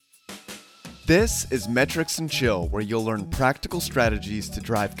This is Metrics and Chill, where you'll learn practical strategies to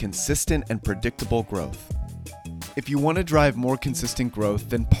drive consistent and predictable growth. If you want to drive more consistent growth,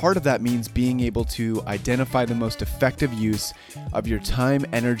 then part of that means being able to identify the most effective use of your time,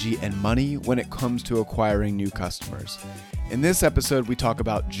 energy, and money when it comes to acquiring new customers. In this episode, we talk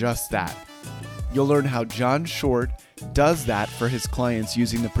about just that. You'll learn how John Short does that for his clients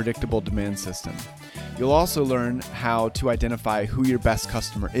using the predictable demand system. You'll also learn how to identify who your best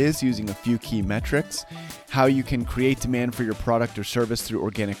customer is using a few key metrics, how you can create demand for your product or service through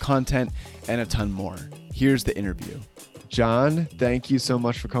organic content, and a ton more. Here's the interview. John, thank you so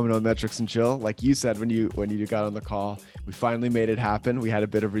much for coming on Metrics and Chill. Like you said when you got on the call, we finally made it happen. We had a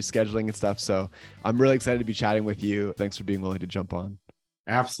bit of rescheduling and stuff, so I'm really excited to be chatting with you. Thanks for being willing to jump on.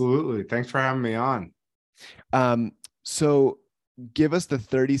 Absolutely. Thanks for having me on. So give us the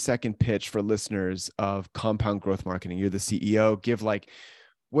 30-second pitch for listeners of Compound Growth Marketing. You're the CEO. Give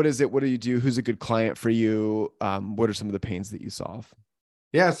what is it? What do you do? Who's a good client for you? What are some of the pains that you solve?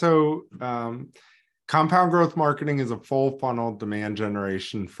 Yeah. So Compound Growth Marketing is a full funnel demand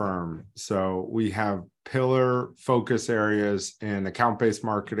generation firm. So we have pillar focus areas in account-based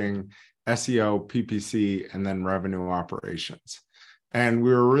marketing, SEO, PPC, and then revenue operations. And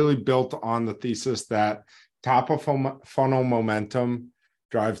we were really built on the thesis that top of funnel momentum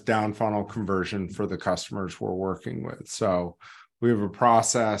drives down funnel conversion for the customers we're working with. So we have a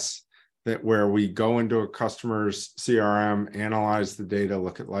process where we go into a customer's CRM, analyze the data,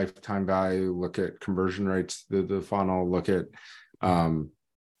 look at lifetime value, look at conversion rates through the funnel, look at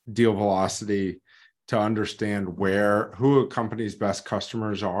deal velocity to understand who a company's best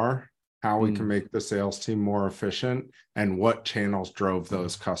customers are, how we can make the sales team more efficient, and what channels drove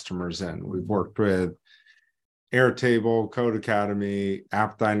those customers in. We've worked with Airtable, Code Academy,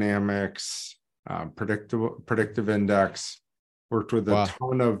 App Dynamics, Predictive Index, worked with a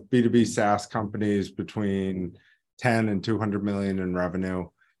ton of B2B SaaS companies between 10 and 200 million in revenue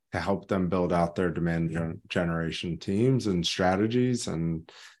to help them build out their demand generation teams and strategies.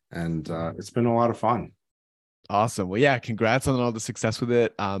 And it's been a lot of fun. Awesome. Well, yeah, congrats on all the success with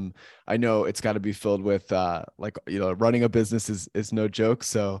it. I know it's got to be filled with running a business is no joke.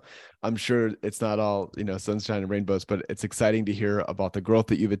 So I'm sure it's not all, sunshine and rainbows, but it's exciting to hear about the growth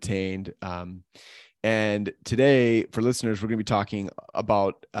that you've attained. And today, for listeners, we're going to be talking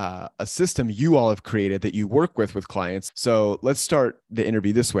about a system you all have created that you work with clients. So let's start the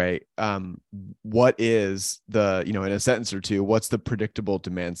interview this way. What is in a sentence or two, what's the predictable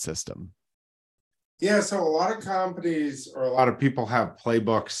demand system? Yeah, so a lot of companies or a lot of people have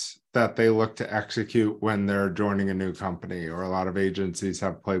playbooks that they look to execute when they're joining a new company, or a lot of agencies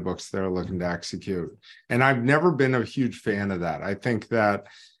have playbooks they're looking to execute. And I've never been a huge fan of that. I think that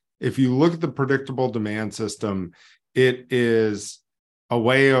if you look at the predictable demand system, it is a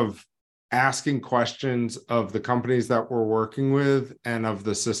way of asking questions of the companies that we're working with and of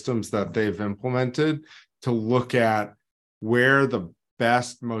the systems that they've implemented to look at where the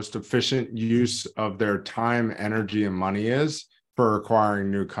best, most efficient use of their time, energy, and money is for acquiring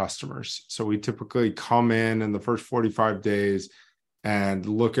new customers. So we typically come in the first 45 days and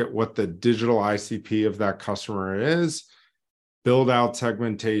look at what the digital ICP of that customer is, build out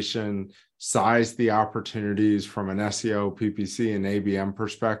segmentation, size the opportunities from an SEO, PPC, and ABM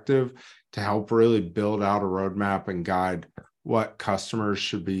perspective to help really build out a roadmap and guide where customers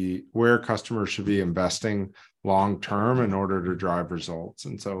should be investing long-term in order to drive results.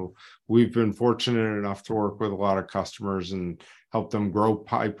 And so we've been fortunate enough to work with a lot of customers and help them grow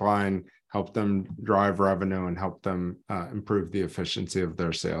pipeline, help them drive revenue, and help them improve the efficiency of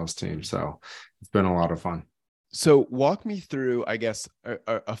their sales team. So it's been a lot of fun. So walk me through, I guess,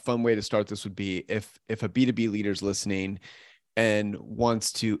 a fun way to start this would be if a B2B leader is listening and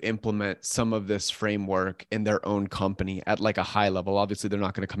wants to implement some of this framework in their own company at like a high level. Obviously, they're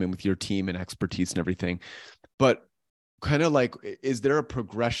not going to come in with your team and expertise and everything, but kind of like, is there a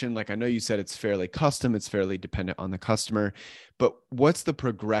progression? Like, I know you said it's fairly custom, it's fairly dependent on the customer, but what's the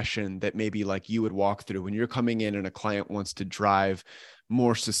progression that maybe like you would walk through when you're coming in and a client wants to drive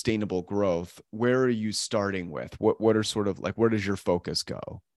more sustainable growth? Where are you starting with? What are sort of like, where does your focus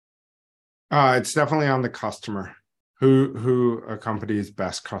go? It's definitely on the customer, who a company's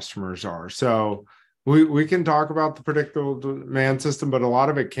best customers are. So we can talk about the predictable demand system, but a lot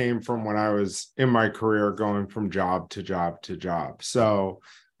of it came from when I was in my career going from job to job to job. So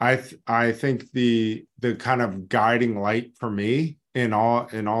I think the kind of guiding light for me in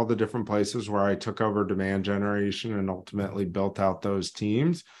all the different places where I took over demand generation and ultimately built out those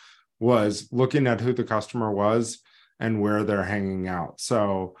teams was looking at who the customer was and where they're hanging out.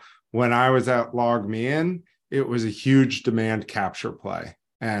 So when I was at LogMeIn, it was a huge demand capture play.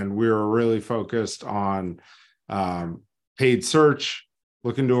 And we were really focused on paid search,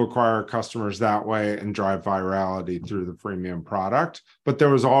 looking to acquire customers that way and drive virality through the freemium product. But there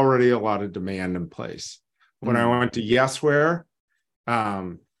was already a lot of demand in place. When I went to Yesware,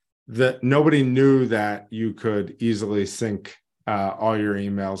 that nobody knew that you could easily sync all your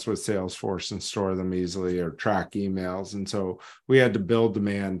emails with Salesforce and store them easily or track emails. And so we had to build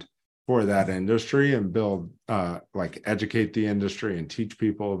demand for that industry and build, educate the industry and teach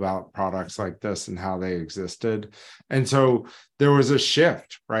people about products like this and how they existed. And so there was a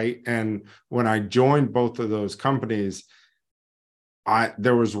shift, right? And when I joined both of those companies,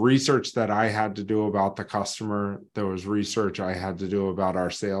 there was research that I had to do about the customer. There was research I had to do about our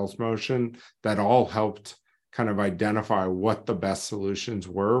sales motion that all helped kind of identify what the best solutions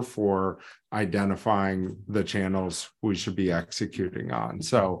were for identifying the channels we should be executing on.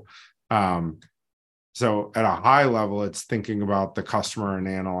 So at a high level, it's thinking about the customer and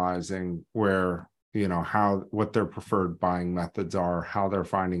analyzing where, what their preferred buying methods are, how they're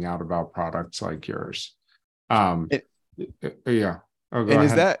finding out about products like yours. Yeah. Oh, go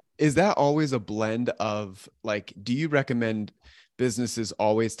ahead. Is that always a blend of do you recommend businesses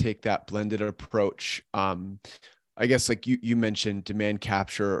always take that blended approach? I guess you mentioned demand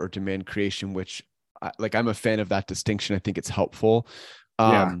capture or demand creation, which I'm a fan of that distinction. I think it's helpful.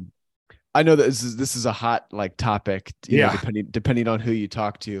 I know that this is a hot topic, depending on who you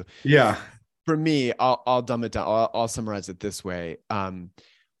talk to. Yeah. For me, I'll dumb it down. I'll summarize it this way.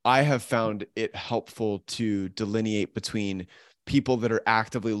 I have found it helpful to delineate between people that are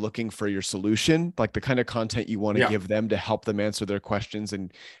actively looking for your solution, like the kind of content you want to give them to help them answer their questions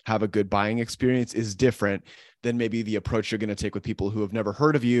and have a good buying experience is different than maybe the approach you're going to take with people who have never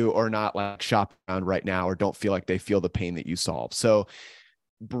heard of you or not shop around right now or don't feel like they feel the pain that you solve. So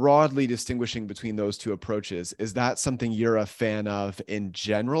broadly distinguishing between those two approaches, is that something you're a fan of in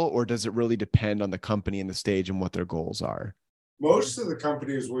general, or does it really depend on the company and the stage and what their goals are? Most of the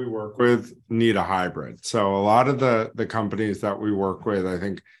companies we work with need a hybrid. So a lot of the companies that we work with, I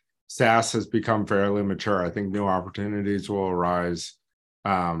think SaaS has become fairly mature. I think new opportunities will arise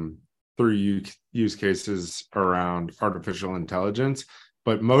through use cases around artificial intelligence.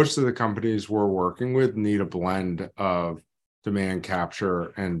 But most of the companies we're working with need a blend of demand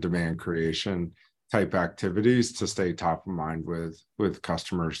capture and demand creation type activities to stay top of mind with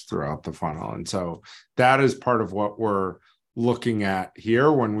customers throughout the funnel. And so that is part of what we're looking at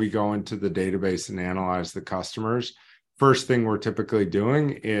here when we go into the database and analyze the customers. First thing we're typically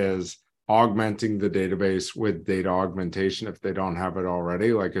doing is augmenting the database with data augmentation if they don't have it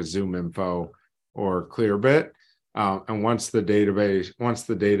already, like a ZoomInfo or Clearbit. And once the data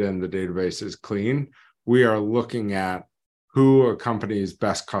in the database is clean, we are looking at who a company's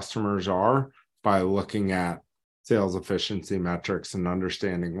best customers are by looking at sales efficiency metrics and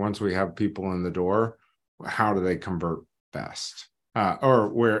understanding once we have people in the door, how do they convert best? How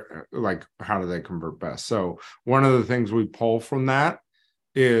do they convert best? So one of the things we pull from that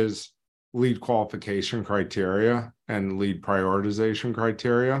is lead qualification criteria and lead prioritization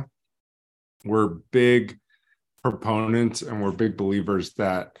criteria. We're big proponents and we're big believers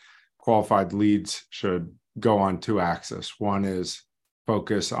that qualified leads should go on two axes. One is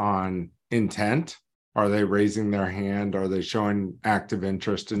focus on intent. Are they raising their hand? Are they showing active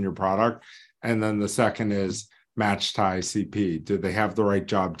interest in your product? And then the second is match to ICP. Do they have the right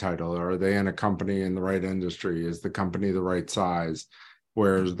job title? Are they in a company in the right industry? Is the company the right size?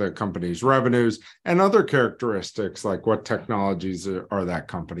 Where's the company's revenues? And other characteristics like what technologies are that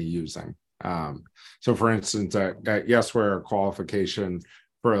company using? So for instance, at Yesware, a qualification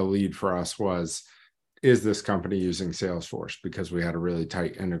for a lead for us was, is this company using Salesforce? Because we had a really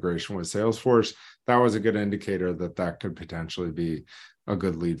tight integration with Salesforce. That was a good indicator that could potentially be a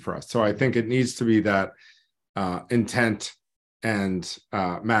good lead for us. So I think it needs to be that intent and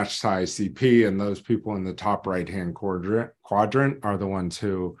match to ICP, and those people in the top right-hand quadrant are the ones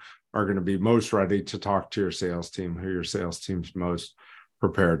who are going to be most ready to talk to your sales team, who your sales team's most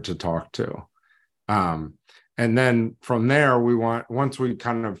prepared to talk to. And then from there, once we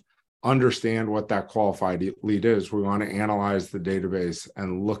kind of understand what that qualified lead is, we want to analyze the database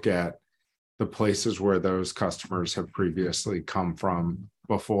and look at the places where those customers have previously come from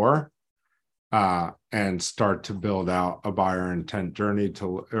before, and start to build out a buyer intent journey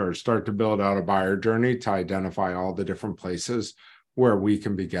start to build out a buyer journey to identify all the different places where we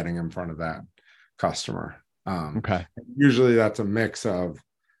can be getting in front of that customer. Okay. Usually that's a mix of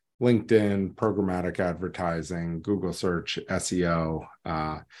LinkedIn, programmatic advertising, Google search, SEO,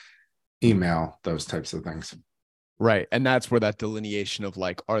 email, those types of things. Right. And that's where that delineation of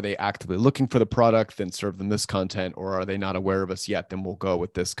like, are they actively looking for the product, then serve them this content, or are they not aware of us yet? Then we'll go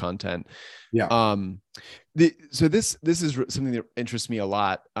with this content. Yeah. So this is something that interests me a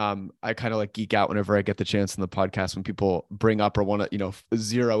lot. I kind of like geek out whenever I get the chance in the podcast when people bring up or want to,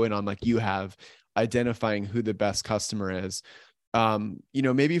 zero in on like you have identifying who the best customer is.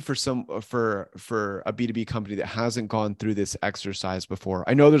 Maybe for a B2B company that hasn't gone through this exercise before.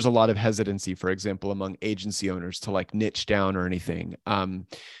 I know there's a lot of hesitancy, for example, among agency owners to like niche down or anything.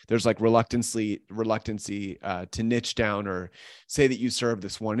 There's like reluctancy to niche down or say that you serve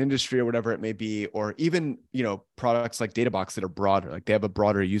this one industry or whatever it may be, or even, products like Databox that are broader, like they have a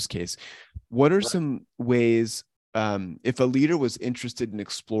broader use case. What are some ways, if a leader was interested in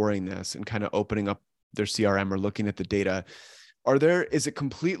exploring this and kind of opening up their CRM or looking at the data, is it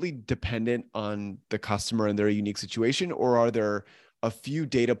completely dependent on the customer and their unique situation, or are there a few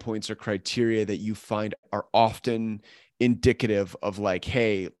data points or criteria that you find are often indicative of like,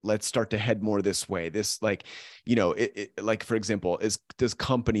 hey, let's start to head more this way? This like, like for example, does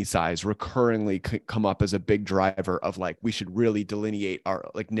company size recurringly come up as a big driver of like, we should really delineate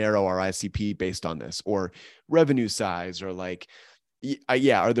narrow our ICP based on this, or revenue size, or like,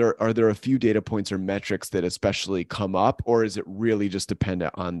 are there a few data points or metrics that especially come up, or is it really just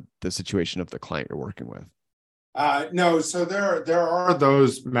dependent on the situation of the client you're working with? No, so there are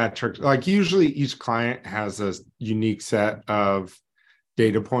those metrics. Like usually each client has a unique set of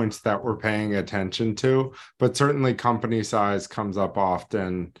data points that we're paying attention to, but certainly company size comes up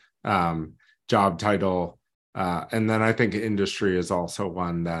often, job title, and then I think industry is also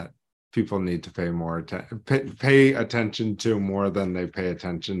one that people need to pay attention to more than they pay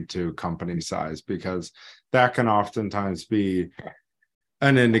attention to company size, because that can oftentimes be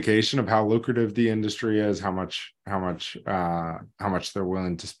an indication of how lucrative the industry is, how much they're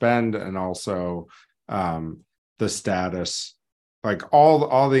willing to spend, and also the status. Like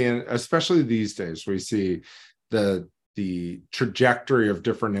all the, especially these days, we see the trajectory of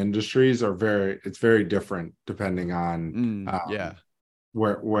different industries it's very different depending on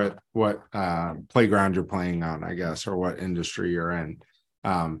what playground you're playing on, I guess, or what industry you're in.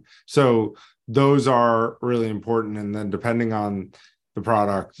 So those are really important. And then depending on the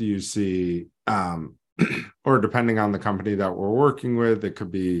product you see, or depending on the company that we're working with, it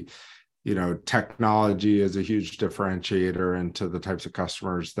could be, technology is a huge differentiator into the types of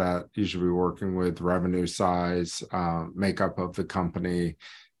customers that you should be working with, revenue size, makeup of the company,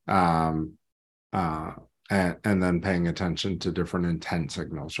 and then paying attention to different intent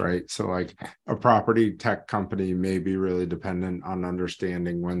signals, right? So like a property tech company may be really dependent on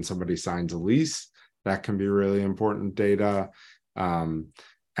understanding when somebody signs a lease. That can be really important data.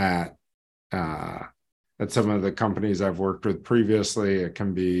 At some of the companies I've worked with previously, it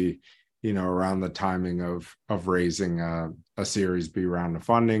can be, around the timing of raising a Series B round of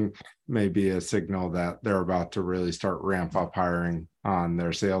funding, maybe a signal that they're about to really start ramp up hiring on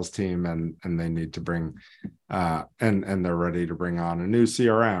their sales team, and they need to bring and they're ready to bring on a new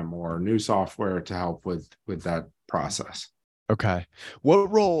CRM or new software to help with that process. Okay.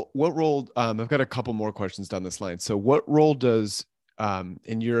 What role, I've got a couple more questions down this line. So what role does,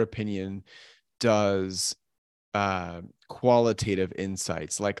 in your opinion, does qualitative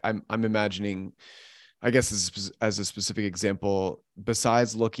insights, like I'm imagining, I guess as a specific example,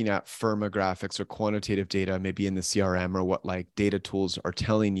 besides looking at firmographics or quantitative data, maybe in the CRM, or what like data tools are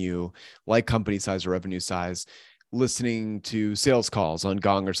telling you, like company size or revenue size, listening to sales calls on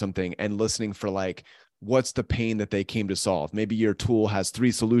Gong or something, and listening for like, what's the pain that they came to solve? Maybe your tool has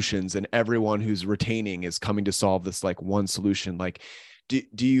 3 solutions and everyone who's retaining is coming to solve this like one solution. Like,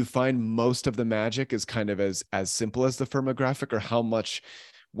 do you find most of the magic is kind of as simple as the firmographic, or how much,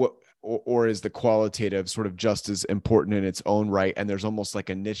 or is the qualitative sort of just as important in its own right? And there's almost like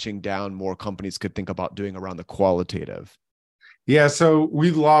a niching down more companies could think about doing around the qualitative. Yeah, so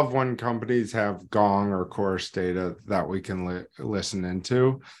we love when companies have Gong or Chorus data that we can listen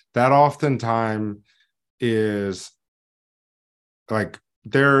into. That oftentimes is like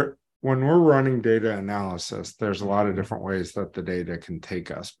when we're running data analysis, there's a lot of different ways that the data can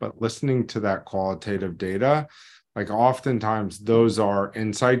take us, but listening to that qualitative data, like oftentimes those are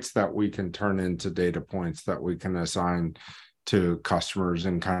insights that we can turn into data points that we can assign to customers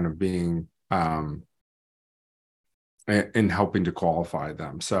and kind of being in helping to qualify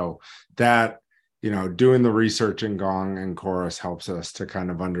them. So that, doing the research in Gong and Chorus helps us to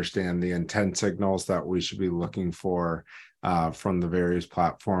kind of understand the intent signals that we should be looking for from the various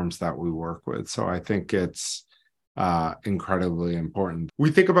platforms that we work with. So I think it's incredibly important.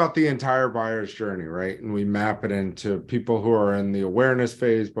 We think about the entire buyer's journey, right? And we map it into people who are in the awareness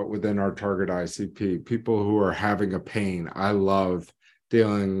phase, but within our target ICP, people who are having a pain. I love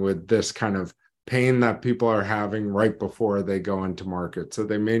dealing with this kind of pain that people are having right before they go into market. So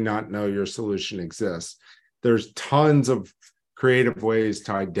they may not know your solution exists. There's tons of creative ways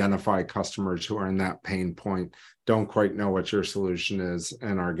to identify customers who are in that pain point, don't quite know what your solution is,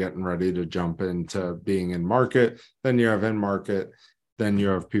 and are getting ready to jump into being in market. Then you have in market, then you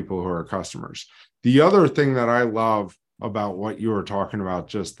have people who are customers. The other thing that I love about what you were talking about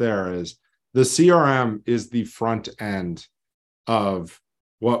just there is the CRM is the front end of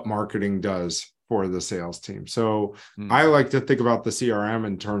what marketing does for the sales team. So I like to think about the CRM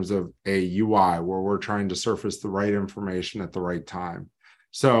in terms of a UI where we're trying to surface the right information at the right time.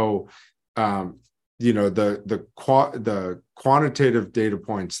 So, the quantitative data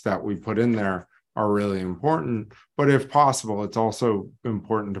points that we put in there are really important, but if possible, it's also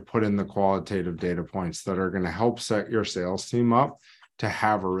important to put in the qualitative data points that are going to help set your sales team up to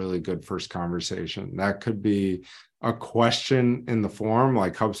have a really good first conversation. That could be a question in the form,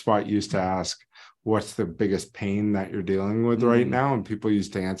 like HubSpot used to ask, what's the biggest pain that you're dealing with right now? And people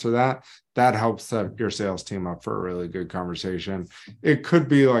used to answer that. That helps set your sales team up for a really good conversation. It could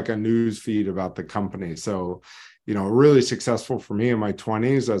be like a news feed about the company. So, really successful for me in my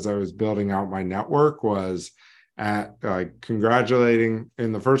 20s as I was building out my network was at congratulating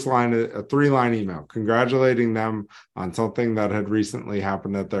in the first line, a 3-line email, congratulating them on something that had recently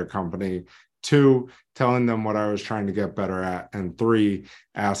happened at their company. 2, telling them what I was trying to get better at. And 3,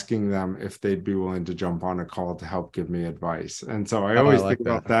 asking them if they'd be willing to jump on a call to help give me advice. And so I always think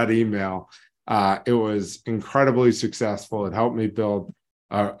about that email. It was incredibly successful. It helped me build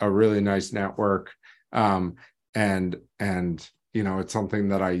a really nice network. And it's something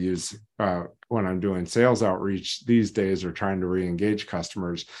that I use when I'm doing sales outreach these days or trying to re-engage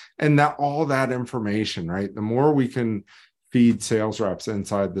customers. And that all that information, right? The more we can feed sales reps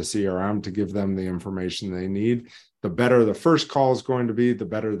inside the CRM to give them the information they need, the better the first call is going to be, the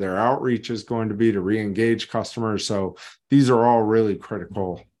better their outreach is going to be to re-engage customers. So these are all really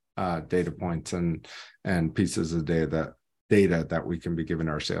critical data points and pieces of data that we can be giving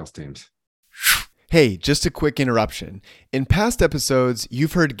our sales teams. Hey, just a quick interruption. In past episodes,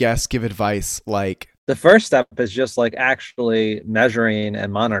 you've heard guests give advice like, the first step is just like actually measuring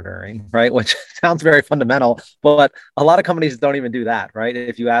and monitoring, right? Which sounds very fundamental, but a lot of companies don't even do that, right?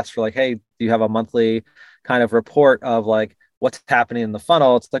 If you ask for like, hey, do you have a monthly kind of report of like what's happening in the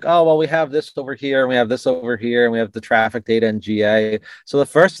funnel? It's like, oh, well, we have this over here and we have this over here and we have the traffic data in GA. So the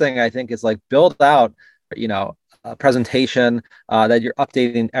first thing I think is like build out, a presentation that you're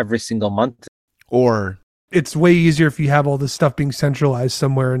updating every single month. Or it's way easier if you have all this stuff being centralized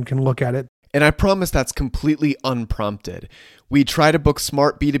somewhere and can look at it. And I promise that's completely unprompted. We try to book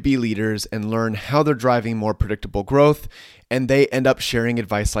smart B2B leaders and learn how they're driving more predictable growth, and they end up sharing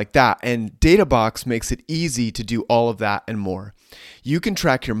advice like that. And DataBox makes it easy to do all of that and more. You can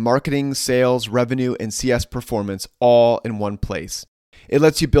track your marketing, sales, revenue, and CS performance all in one place. It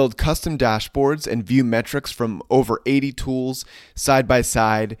lets you build custom dashboards and view metrics from over 80 tools side by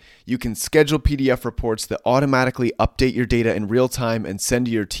side. You can schedule PDF reports that automatically update your data in real time and send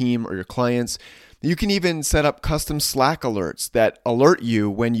to your team or your clients. You can even set up custom Slack alerts that alert you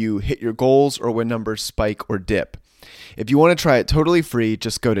when you hit your goals or when numbers spike or dip. If you want to try it totally free,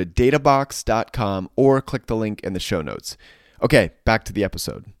 just go to databox.com or click the link in the show notes. Okay, back to the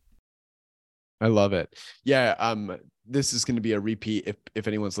episode. I love it. Yeah, this is going to be a repeat. If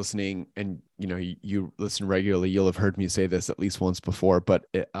anyone's listening and you listen regularly, you'll have heard me say this at least once before. But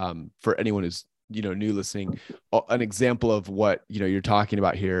for anyone who's new listening, an example of what you're talking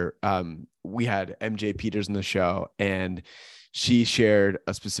about here. We had MJ Peters in the show, and she shared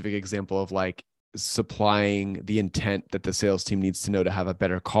a specific example of like supplying the intent that the sales team needs to know to have a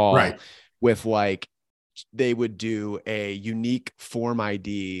better call. Right. With like, they would do a unique form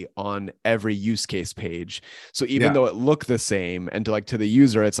ID on every use case page. So even though it looked the same, and to the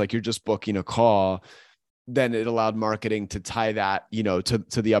user, it's like you're just booking a call, then it allowed marketing to tie that,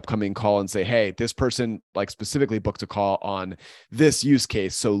 to the upcoming call and say, hey, this person like specifically booked a call on this use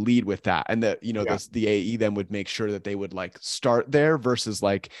case. So lead with that. And the AE then would make sure that they would like start there versus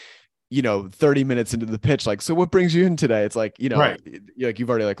like, 30 minutes into the pitch, like, so what brings you in today? It's like, right. Like you've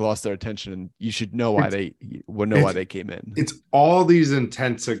already like lost their attention, and you should know why they came in. It's all these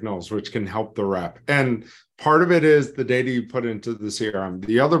intent signals, which can help the rep. And part of it is the data you put into the CRM.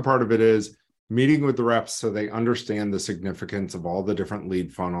 The other part of it is meeting with the reps so they understand the significance of all the different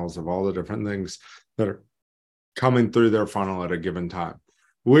lead funnels, of all the different things that are coming through their funnel at a given time.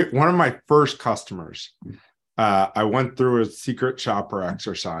 One of my first customers I went through a secret shopper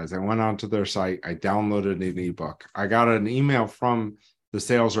exercise. I went onto their site. I downloaded an ebook. I got an email from the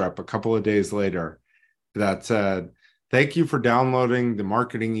sales rep a couple of days later that said, "Thank you for downloading the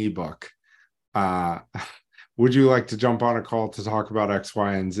marketing ebook. Would you like to jump on a call to talk about X,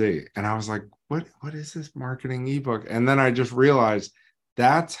 Y, and Z?" And I was like, what is this marketing ebook? And then I just realized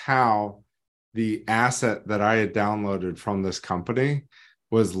that's how the asset that I had downloaded from this company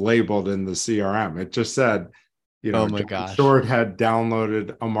was labeled in the CRM. It just said, Oh my John gosh. Short had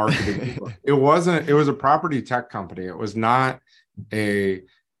downloaded a marketing ebook. It was a property tech company. It was not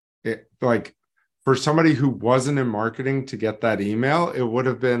like, for somebody who wasn't in marketing to get that email, it would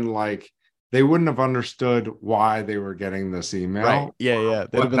have been like, they wouldn't have understood why they were getting this email. Right. Yeah.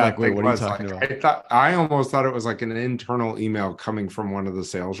 They'd have been like, wait, what are you talking about? I almost thought it was like an internal email coming from one of the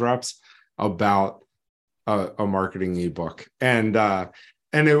sales reps about a marketing ebook. And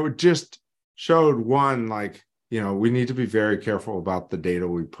it just showed one, like, we need to be very careful about the data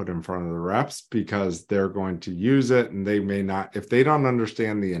we put in front of the reps, because they're going to use it, and they may not, if they don't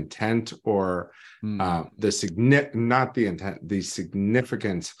understand the intent or the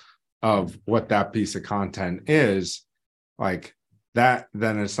significance of what that piece of content is, like that,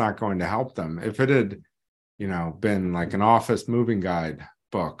 then it's not going to help them. If it had, been like an office moving guide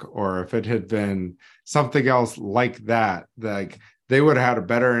book, or if it had been something else like that, like they would have had a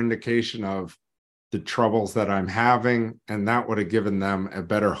better indication of the troubles that I'm having, and that would have given them a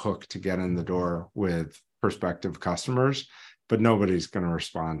better hook to get in the door with prospective customers. But nobody's going to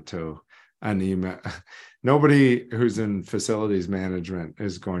respond to an email. Nobody who's in facilities management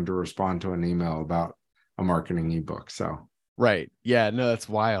is going to respond to an email about a marketing ebook. So right. Yeah, no, that's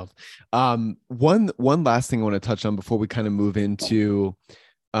wild. One last thing I want to touch on before we kind of move into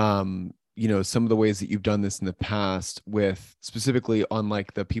some of the ways that you've done this in the past, with specifically on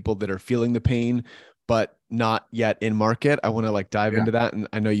like the people that are feeling the pain but not yet in market. I want to like dive into that, and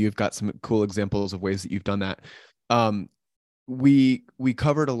I know you've got some cool examples of ways that you've done that. We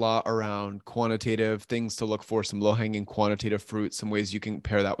covered a lot around quantitative things to look for, some low-hanging quantitative fruit, some ways you can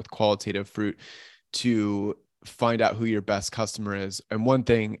pair that with qualitative fruit to find out who your best customer is. And one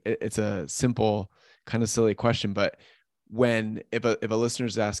thing, it's a simple, kind of silly question, but if a listener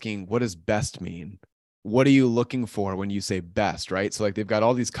is asking, what does best mean? What are you looking for when you say best, right? So like they've got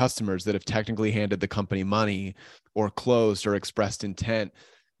all these customers that have technically handed the company money or closed or expressed intent.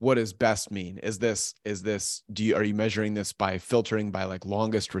 What does best mean? Are you measuring this by filtering by like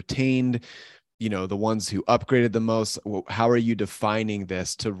longest retained, the ones who upgraded the most? How are you defining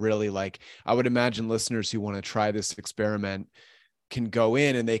this to really, like, I would imagine listeners who want to try this experiment can go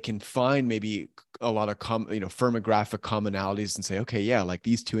in and they can find maybe a lot of firmographic commonalities and say, okay, yeah, like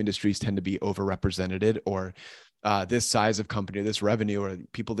these two industries tend to be overrepresented, or this size of company, or this revenue, or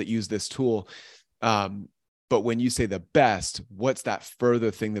people that use this tool. But when you say the best, what's that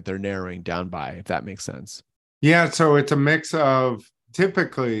further thing that they're narrowing down by, if that makes sense? Yeah. So it's a mix of,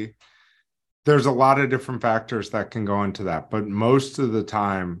 typically there's a lot of different factors that can go into that, but most of the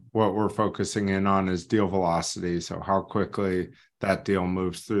time what we're focusing in on is deal velocity. So how quickly that deal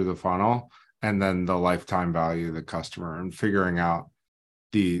moves through the funnel, and then the lifetime value of the customer, and figuring out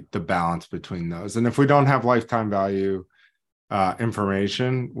the balance between those. And if we don't have lifetime value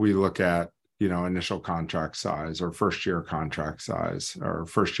information, we look at initial contract size, or first year contract size, or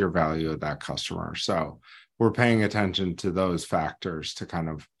first year value of that customer. So we're paying attention to those factors to kind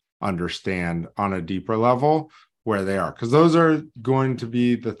of understand on a deeper level where they are, because those are going to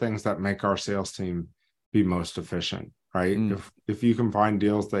be the things that make our sales team be most efficient, right? If you can find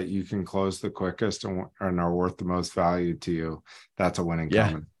deals that you can close the quickest and are worth the most value to you, that's a winning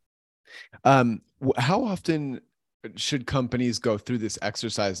company. How often should companies go through this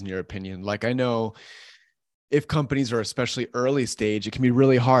exercise, in your opinion? Like, I know if companies are especially early stage, it can be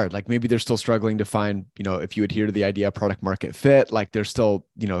really hard. Like maybe they're still struggling to find, if you adhere to the idea of product market fit, like they're still,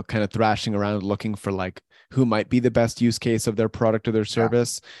 kind of thrashing around looking for like who might be the best use case of their product or their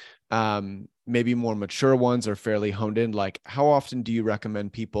service. Maybe more mature ones are fairly honed in. Like, how often do you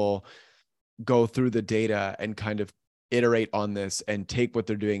recommend people go through the data and kind of iterate on this and take what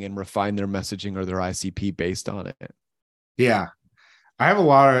they're doing and refine their messaging or their ICP based on it? Yeah, I have a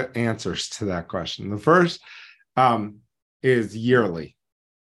lot of answers to that question. The first is yearly.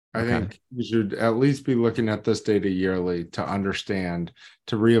 I think you should at least be looking at this data yearly to understand,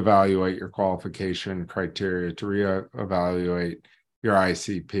 to reevaluate your qualification criteria, to reevaluate your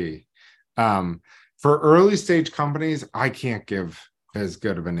ICP. For early stage companies, I can't give as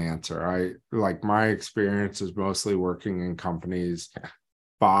good of an answer. My experience is mostly working in companies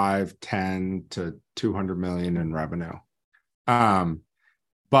 5, 10 to 200 million in revenue.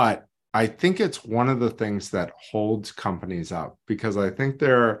 But I think it's one of the things that holds companies up, because I think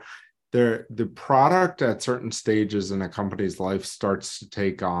the product at certain stages in a company's life starts to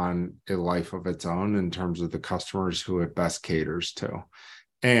take on a life of its own in terms of the customers who it best caters to.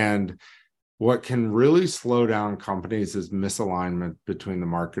 And what can really slow down companies is misalignment between the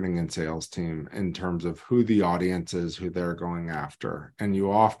marketing and sales team in terms of who the audience is, who they're going after. And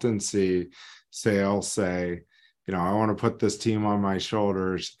you often see sales say, I want to put this team on my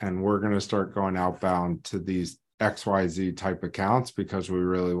shoulders and we're going to start going outbound to these XYZ type accounts because we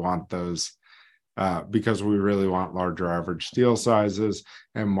really want those, because we really want larger average deal sizes,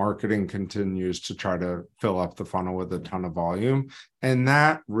 and marketing continues to try to fill up the funnel with a ton of volume. And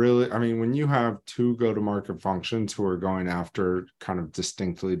that really, when you have two go-to-market functions who are going after kind of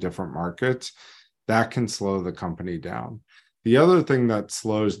distinctly different markets, that can slow the company down. The other thing that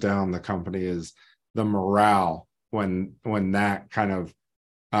slows down the company is the morale when that kind of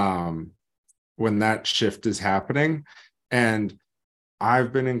when that shift is happening. And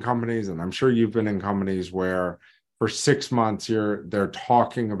I've been in companies, and I'm sure you've been in companies, where for 6 months they're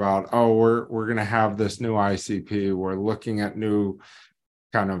talking about, oh, we're going to have this new ICP, we're looking at new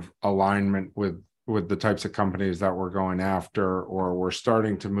kind of alignment with the types of companies that we're going after, or we're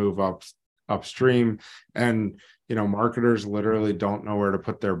starting to move upstream. And marketers literally don't know where to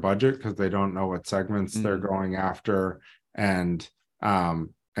put their budget because they don't know what segments they're going after. And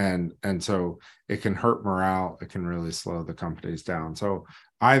so it can hurt morale. It can really slow the companies down. So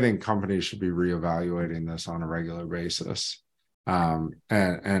I think companies should be reevaluating this on a regular basis, and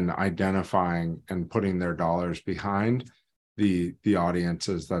identifying and putting their dollars behind the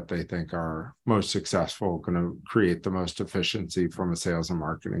audiences that they think are most successful, going to create the most efficiency from a sales and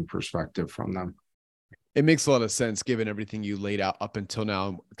marketing perspective from them. It makes a lot of sense given everything you laid out up until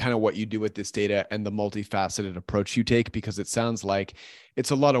now, kind of what you do with this data and the multifaceted approach you take, because it sounds like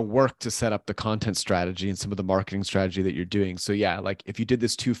it's a lot of work to set up the content strategy and some of the marketing strategy that you're doing. So yeah, like if you did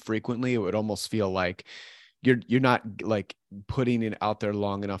this too frequently, it would almost feel like you're not like putting it out there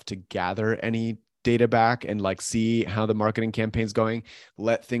long enough to gather any data back and like see how the marketing campaign's going,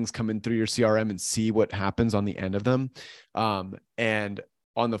 let things come in through your CRM and see what happens on the end of them. And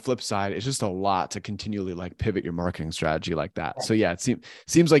on the flip side, it's just a lot to continually like pivot your marketing strategy like that. So yeah, it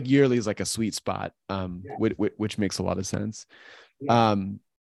seems like yearly is like a sweet spot, which makes a lot of sense. All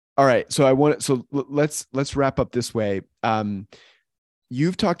right. So let's wrap up this way.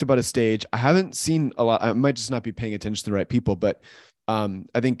 You've talked about a stage. I haven't seen a lot. I might just not be paying attention to the right people, but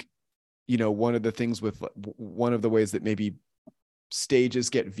I think, one of the ways that maybe stages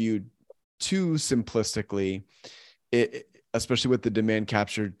get viewed too simplistically, especially with the demand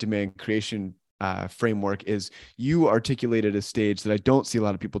capture, demand creation framework, is you articulated a stage that I don't see a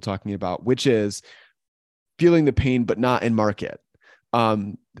lot of people talking about, which is feeling the pain, but not in market.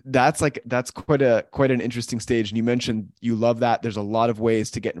 That's quite an interesting stage. And you mentioned you love that. There's a lot of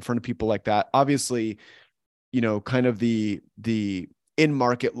ways to get in front of people like that. Obviously, kind of the in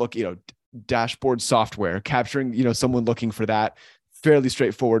market look, dashboard software, capturing, someone looking for that. Fairly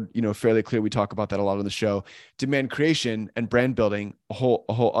straightforward, fairly clear. We talk about that a lot on the show. Demand creation and brand building, a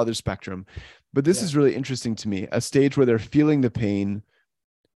whole other spectrum. But this is really interesting to me, a stage where they're feeling the pain,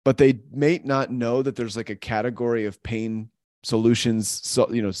 but they may not know that there's like a category of pain solutions,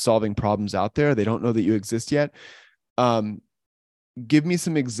 solving problems out there. They don't know that you exist yet. Give me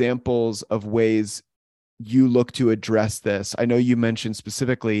some examples of ways you look to address this. I know you mentioned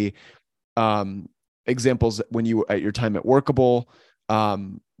specifically examples when you were at your time at Workable,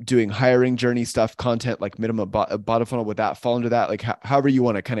 doing hiring journey stuff, content like minimum bottom funnel. Would that fall into that? Like however you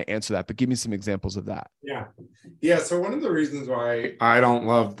want to kind of answer that, but give me some examples of that. Yeah. So one of the reasons why I don't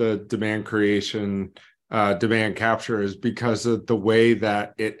love the demand creation, demand capture is because of the way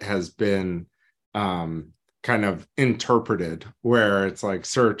that it has been kind of interpreted, where it's like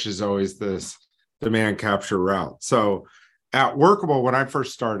search is always this demand capture route. So at Workable, when I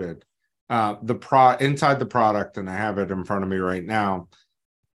first started, inside the product, and I have it in front of me right now,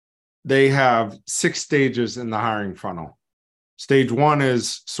 they have 6 stages in the hiring funnel. Stage 1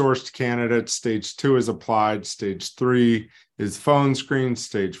 is sourced candidates. Stage 2 is applied. Stage 3 is phone screen.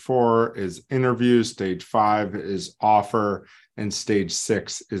 Stage 4 is interview. Stage 5 is offer. And stage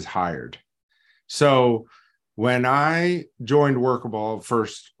 6 is hired. So when I joined Workable,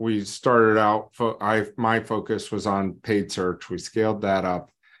 first we started out, my focus was on paid search. We scaled that up.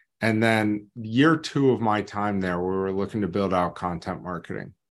 And then year 2 of my time there, we were looking to build out content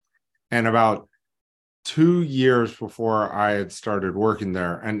marketing. And about 2 years before I had started working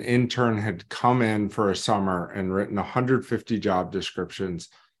there, an intern had come in for a summer and written 150 job descriptions,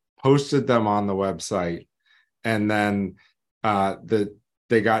 posted them on the website. And then the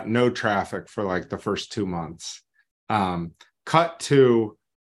they got no traffic for like the first 2 months. Cut to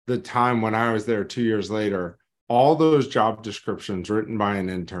the time when I was there 2 years later, all those job descriptions written by an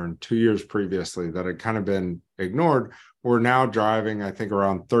intern 2 years previously that had kind of been ignored were now driving, I think,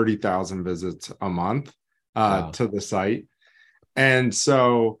 around 30,000 visits a month to the site. And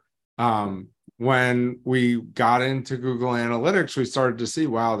so when we got into Google Analytics, we started to see,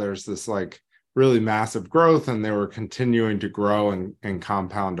 wow, there's this like really massive growth, and they were continuing to grow and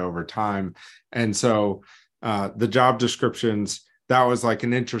compound over time. And so the job descriptions, that was like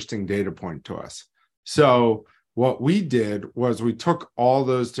an interesting data point to us. So what we did was we took all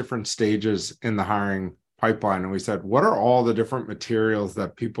those different stages in the hiring pipeline and we said, what are all the different materials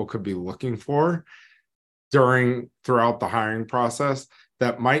that people could be looking for throughout the hiring process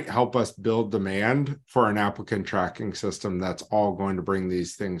that might help us build demand for an applicant tracking system that's all going to bring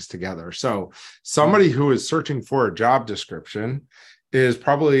these things together. So somebody who is searching for a job description is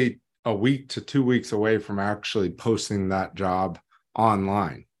probably a week to 2 weeks away from actually posting that job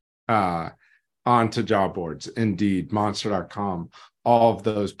online onto job boards, Indeed, Monster.com, all of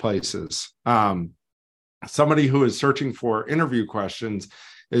those places. Somebody who is searching for interview questions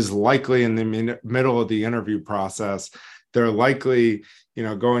is likely in the middle of the interview process. They're likely,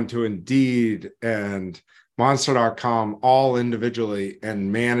 going to Indeed and Monster.com all individually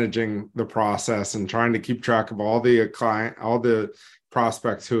and managing the process and trying to keep track of all the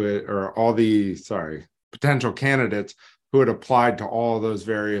prospects potential candidates who had applied to all of those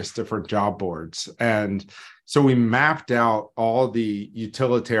various different job boards. And so we mapped out all the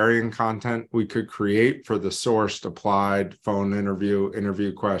utilitarian content we could create for the sourced, applied, phone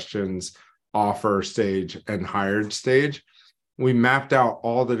interview questions, offer stage, and hired stage. We mapped out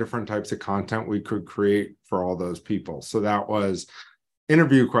all the different types of content we could create for all those people. So that was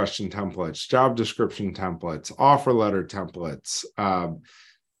interview question templates, job description templates, offer letter templates,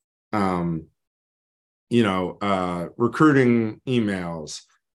 recruiting emails.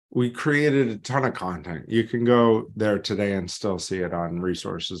 We created a ton of content. You can go there today and still see it on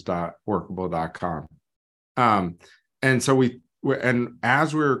resources.workable.com. And so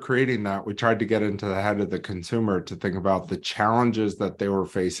as we were creating that, we tried to get into the head of the consumer to think about the challenges that they were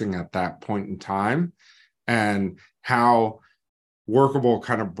facing at that point in time and how Workable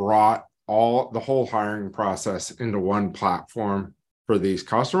kind of brought the whole hiring process into one platform for these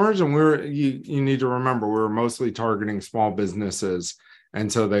customers. And you need to remember, we were mostly targeting small businesses. And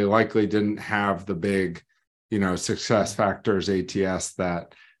so they likely didn't have the big, success factors ATS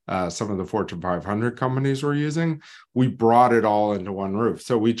that some of the Fortune 500 companies were using. We brought it all into one roof.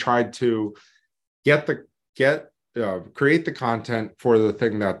 So we tried to create the content for the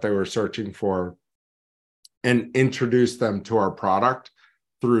thing that they were searching for and introduce them to our product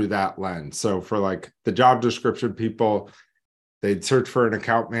through that lens. So for like the job description people, they'd search for an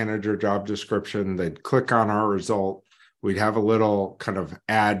account manager job description. They'd click on our result. We'd have a little kind of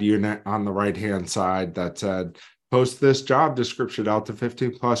ad unit on the right-hand side that said, post this job description out to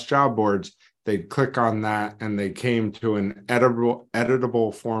 15 plus job boards. They'd click on that and they came to an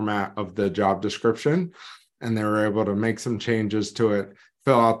editable format of the job description. And they were able to make some changes to it,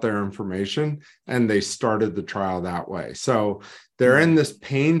 fill out their information, and they started the trial that way. So they're in this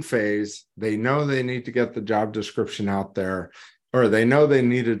pain phase. They know they need to get the job description out there, or they know they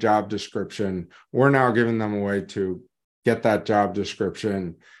need a job description. We're now giving them a way to get that job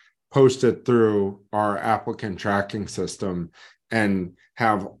description, post it through our applicant tracking system, and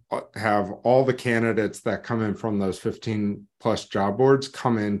have all the candidates that come in from those 15 plus job boards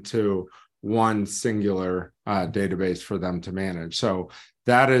come into one singular database for them to manage. So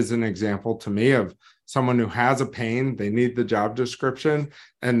that is an example to me of someone who has a pain, they need the job description,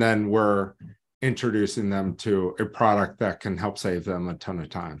 and then we're introducing them to a product that can help save them a ton of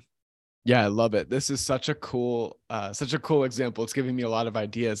time. Yeah, I love it. This is such a cool example. It's giving me a lot of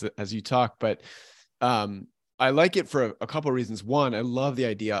ideas as you talk, but I like it for a couple of reasons. One, I love the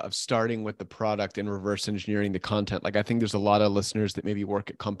idea of starting with the product and reverse engineering the content. Like I think there's a lot of listeners that maybe work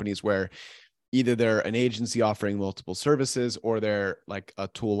at companies where either they're an agency offering multiple services, or they're like a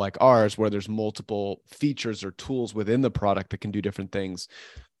tool like ours where there's multiple features or tools within the product that can do different things.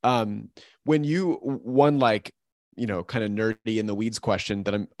 Kind of nerdy in the weeds question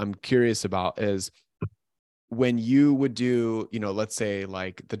that I'm curious about is when you would do, let's say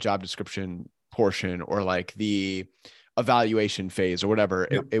like the job description portion or like the evaluation phase or whatever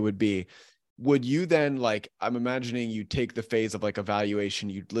it would be, would you then I'm imagining you take the phase of like evaluation,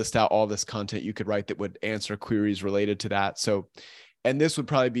 you'd list out all this content you could write that would answer queries related to that. So, and this would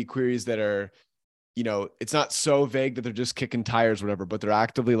probably be queries that are, it's not so vague that they're just kicking tires or whatever, but they're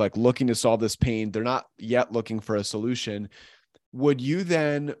actively like looking to solve this pain. They're not yet looking for a solution. would you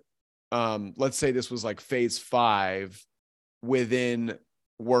then, let's say this was like phase 5 within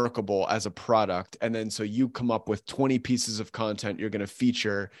Workable as a product. And then so you come up with 20 pieces of content you're going to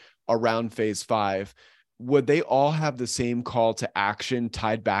feature around phase 5. Would they all have the same call to action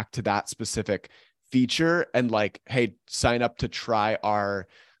tied back to that specific feature and like, hey, sign up to try our,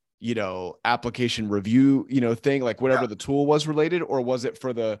 application review, thing, like whatever the tool was related, or was it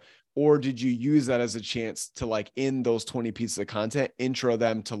or did you use that as a chance to like in those 20 pieces of content, intro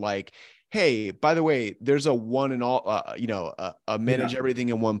them to like, hey, by the way, there's a one and all, a manage everything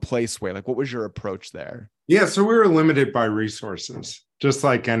in one place way. Like, what was your approach there? Yeah. So we were limited by resources, just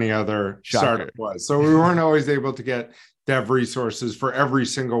like any other startup was. So we weren't always able to get dev resources for every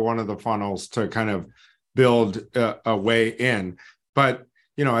single one of the funnels to kind of build a way in. But,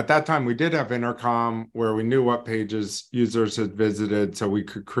 at that time we did have Intercom where we knew what pages users had visited. So we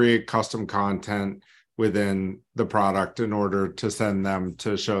could create custom content within the product in order to send them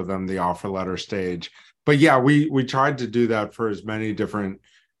to show them the offer letter stage. But yeah, we tried to do that for as many different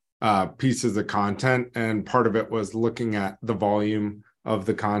pieces of content. And part of it was looking at the volume of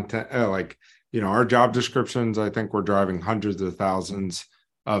the content. Our job descriptions, I think we're driving hundreds of thousands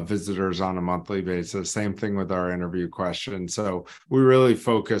of visitors on a monthly basis. Same thing with our interview questions. So we really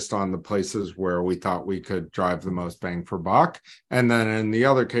focused on the places where we thought we could drive the most bang for buck. And then in the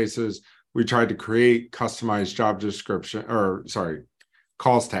other cases, we tried to create customized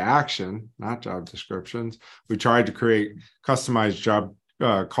calls to action, not job descriptions. We tried to create customized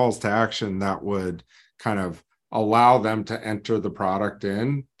calls to action that would kind of allow them to enter the product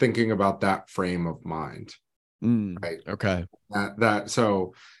in thinking about that frame of mind. Right. Okay.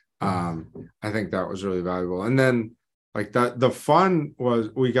 So I think that was really valuable. And then like that, the fun was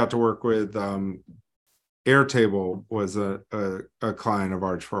we got to work with Airtable was a client of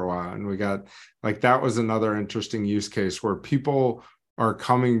ours for a while. And we got that was another interesting use case where people are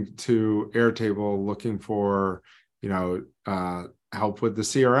coming to Airtable looking for, help with the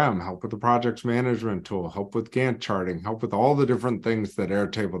CRM, help with the project management tool, help with Gantt charting, help with all the different things that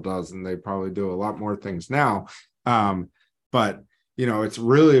Airtable does. And they probably do a lot more things now. But, it's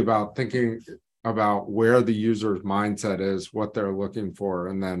really about thinking about where the user's mindset is, what they're looking for,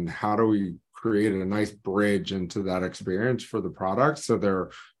 and then how do we create a nice bridge into that experience for the product so they're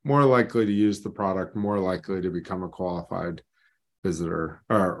more likely to use the product, more likely to become a qualified visitor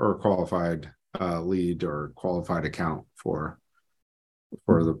or qualified lead or qualified account for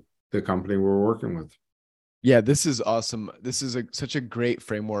the company we're working with. Yeah, this is awesome. This is such a great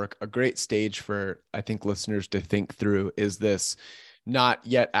framework, a great stage for, I think, listeners to think through. Is this not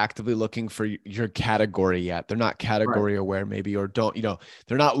yet actively looking for your category yet? They're not category aware maybe, or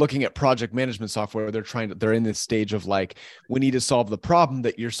they're not looking at project management software. They're in this stage of like, we need to solve the problem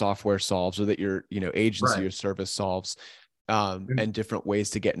that your software solves or that your, agency or service solves. And different ways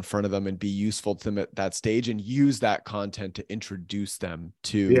to get in front of them and be useful to them at that stage and use that content to introduce them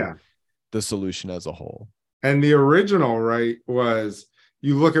to the solution as a whole. And the original, was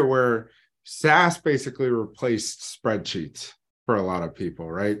you look at where SaaS basically replaced spreadsheets for a lot of people,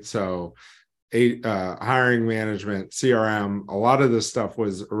 right? So hiring management, CRM, a lot of this stuff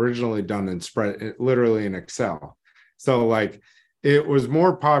was originally done literally in Excel. So it was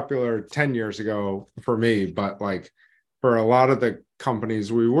more popular 10 years ago for me, but for a lot of the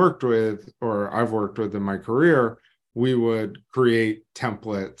companies we worked with, or I've worked with in my career, we would create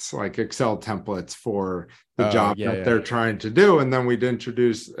templates, like Excel templates for the job that they're trying to do. And then we'd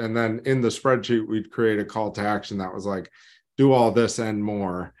introduce, and then in the spreadsheet, we'd create a call to action that was like, do all this and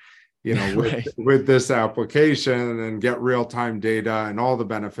more, with this application and get real-time data and all the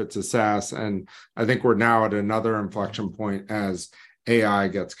benefits of SaaS. And I think we're now at another inflection point as AI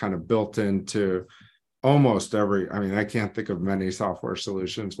gets kind of built into almost I can't think of many software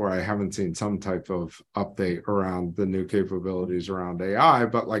solutions where I haven't seen some type of update around the new capabilities around AI,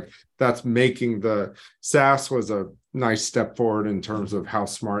 but that's making the SaaS was a nice step forward in terms of how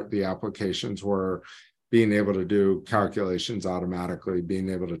smart the applications were, being able to do calculations automatically, being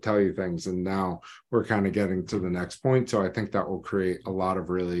able to tell you things. And now we're kind of getting to the next point. So I think that will create a lot of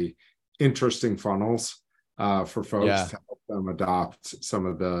really interesting funnels for folks to help them adopt some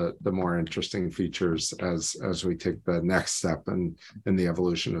of the more interesting features as we take the next step in the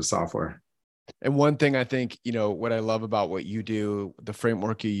evolution of software. And one thing I think, what I love about what you do, the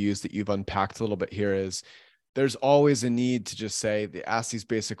framework you use that you've unpacked a little bit here is there's always a need to just ask these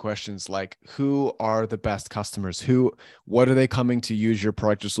basic questions like, who are the best customers? What are they coming to use your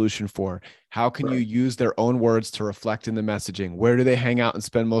product or solution for? How can you use their own words to reflect in the messaging? Where do they hang out and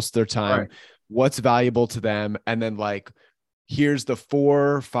spend most of their time? What's valuable to them? And then here's the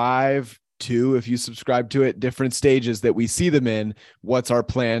 4, 5 2 if you subscribe to it, different stages that we see them in. What's our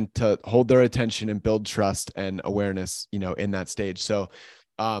plan to hold their attention and build trust and awareness, in that stage? So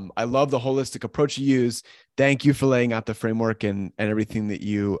I love the holistic approach you use. Thank you for laying out the framework and everything that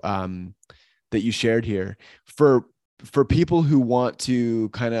you shared here. For people who want to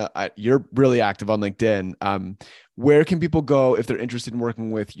you're really active on LinkedIn. Where can people go if they're interested in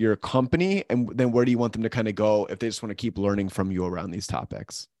working with your company? And then where do you want them to kind of go if they just want to keep learning from you around these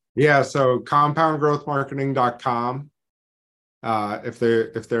topics? Yeah. So compoundgrowthmarketing.com. If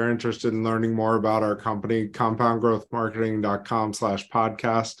they're interested in learning more about our company,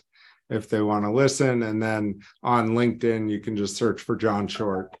 compoundgrowthmarketing.com/podcast, if they want to listen. And then on LinkedIn, you can just search for John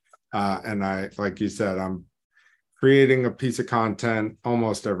Short. And like you said, I'm creating a piece of content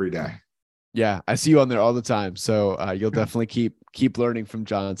almost every day. Yeah, I see you on there all the time. So you'll definitely keep learning from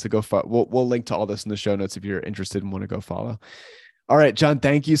John. So go follow. We'll link to all this in the show notes if you're interested and want to go follow. All right, John,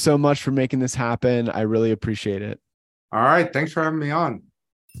 thank you so much for making this happen. I really appreciate it. All right. Thanks for having me on.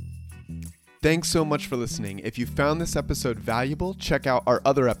 Thanks so much for listening. If you found this episode valuable, check out our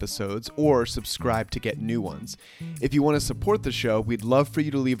other episodes or subscribe to get new ones. If you want to support the show, we'd love for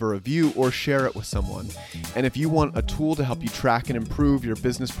you to leave a review or share it with someone. And if you want a tool to help you track and improve your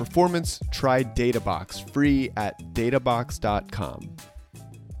business performance, try DataBox, free at databox.com.